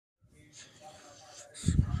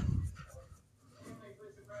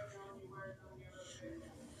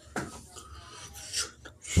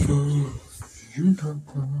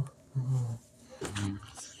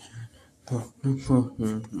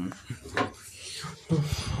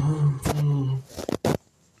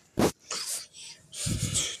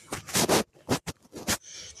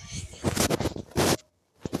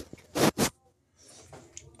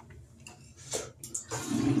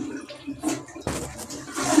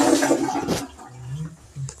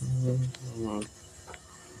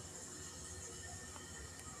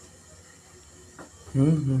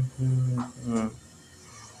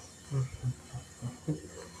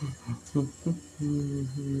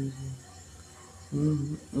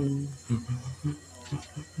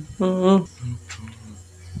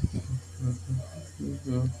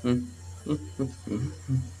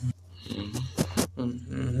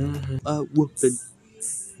Whooping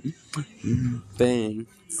bang,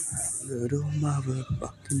 little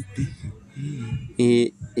motherfucking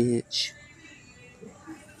itch.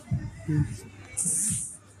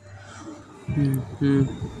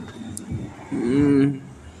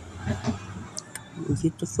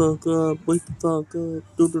 Get the fuck up, wake the fuck up,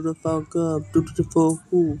 do the fuck up, do the fuck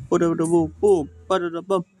up, whatever the whoop, whoop, the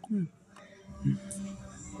bump.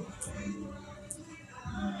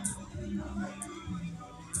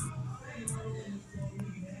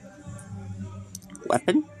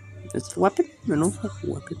 Weapon? It's a weapon? No, it's not a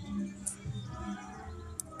weapon.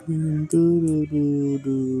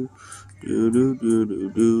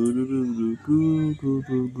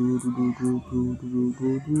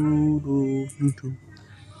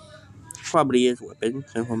 Probably is a weapon,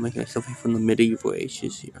 so I'll make myself from the medieval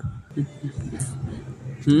ages here.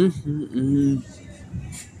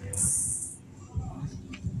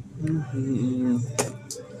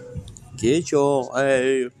 Get your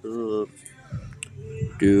ass up.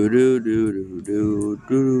 Do do do do do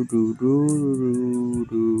do do do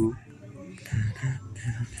do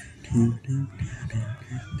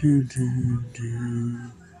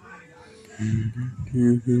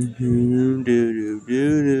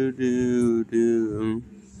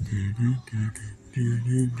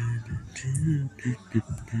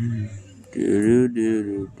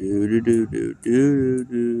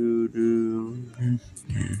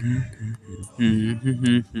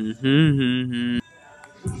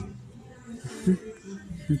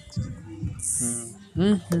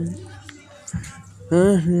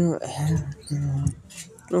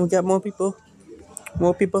We got more people.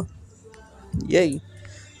 More people. Yay.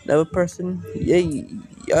 Another person. Yay.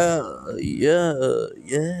 Yeah.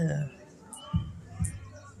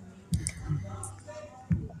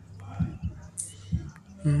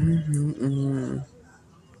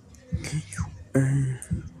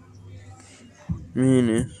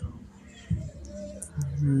 Menace.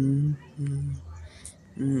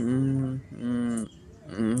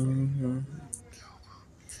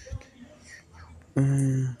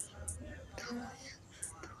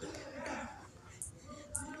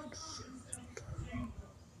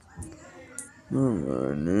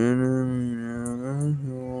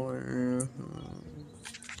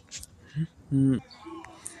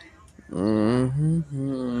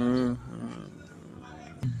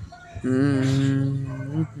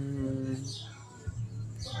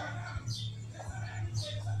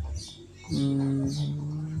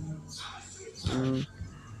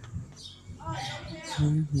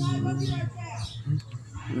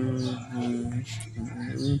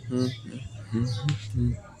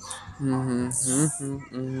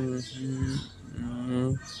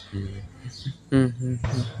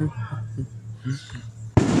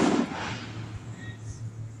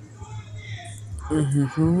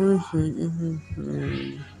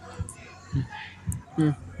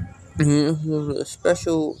 A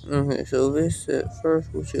special. Okay, so this at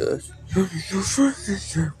first was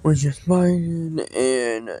just Biden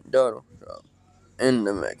and Donald Trump and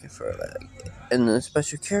the American flag, and the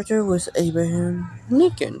special character was Abraham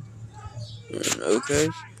Lincoln. Okay.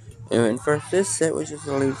 And then first this set was just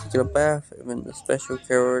a lady to get a bath, and then the special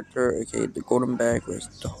character, aka the golden bag, was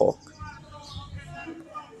the Hulk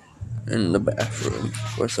in the bathroom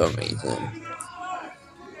for some reason.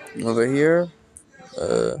 Over here,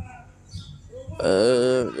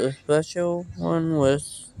 the special one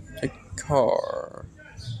was the car.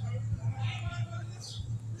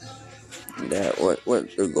 That what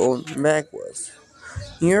the golden bag was.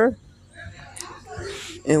 Here,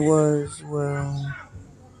 it was, well,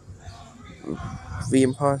 the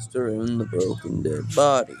imposter and the broken dead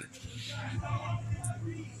body.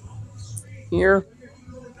 Here,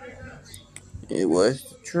 it was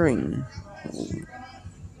the train.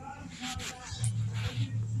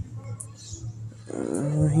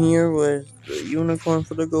 Here was the unicorn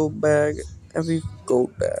for the gold bag, every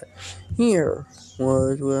gold bag. here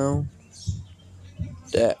was, well,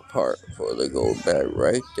 that part for the gold bag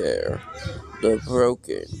right there. The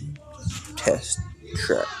broken test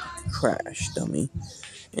track crash dummy.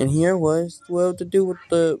 And here was, well, to do with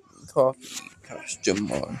the coffee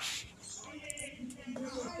costume on.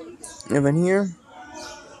 And then here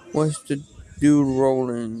was the dude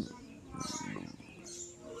rolling.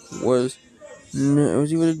 Was either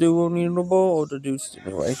the dude rolling the ball or the dude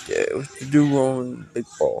standing right there. It was the dude rolling the big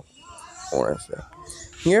ball. I want to say.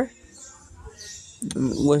 Here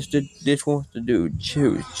this was the dude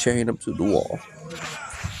who was chained up to the wall.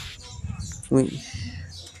 Wait.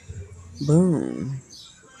 Boom.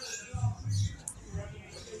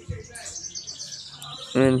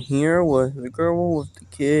 And here was the girl with the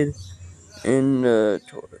kid in the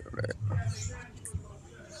toilet.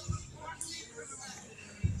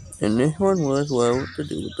 And this one was, well, to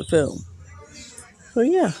do with the film. So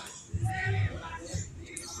yeah.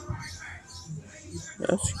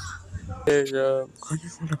 That's I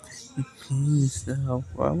just wanna be peace now.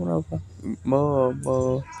 I wanna be more.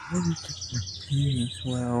 Peace.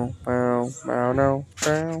 Wow.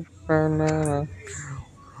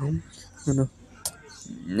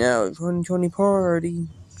 Now 2020 party.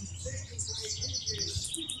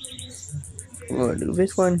 We're gonna do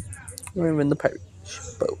this one. We're in the pirate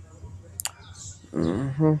boat.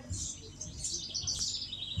 Mm-hmm.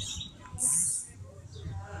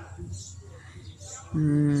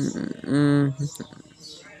 Mm-hmm.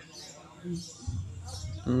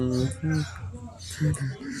 Mm-hmm.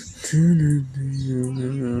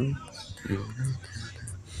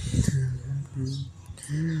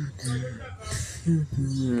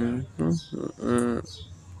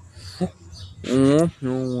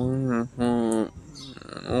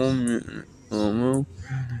 Mm-hmm.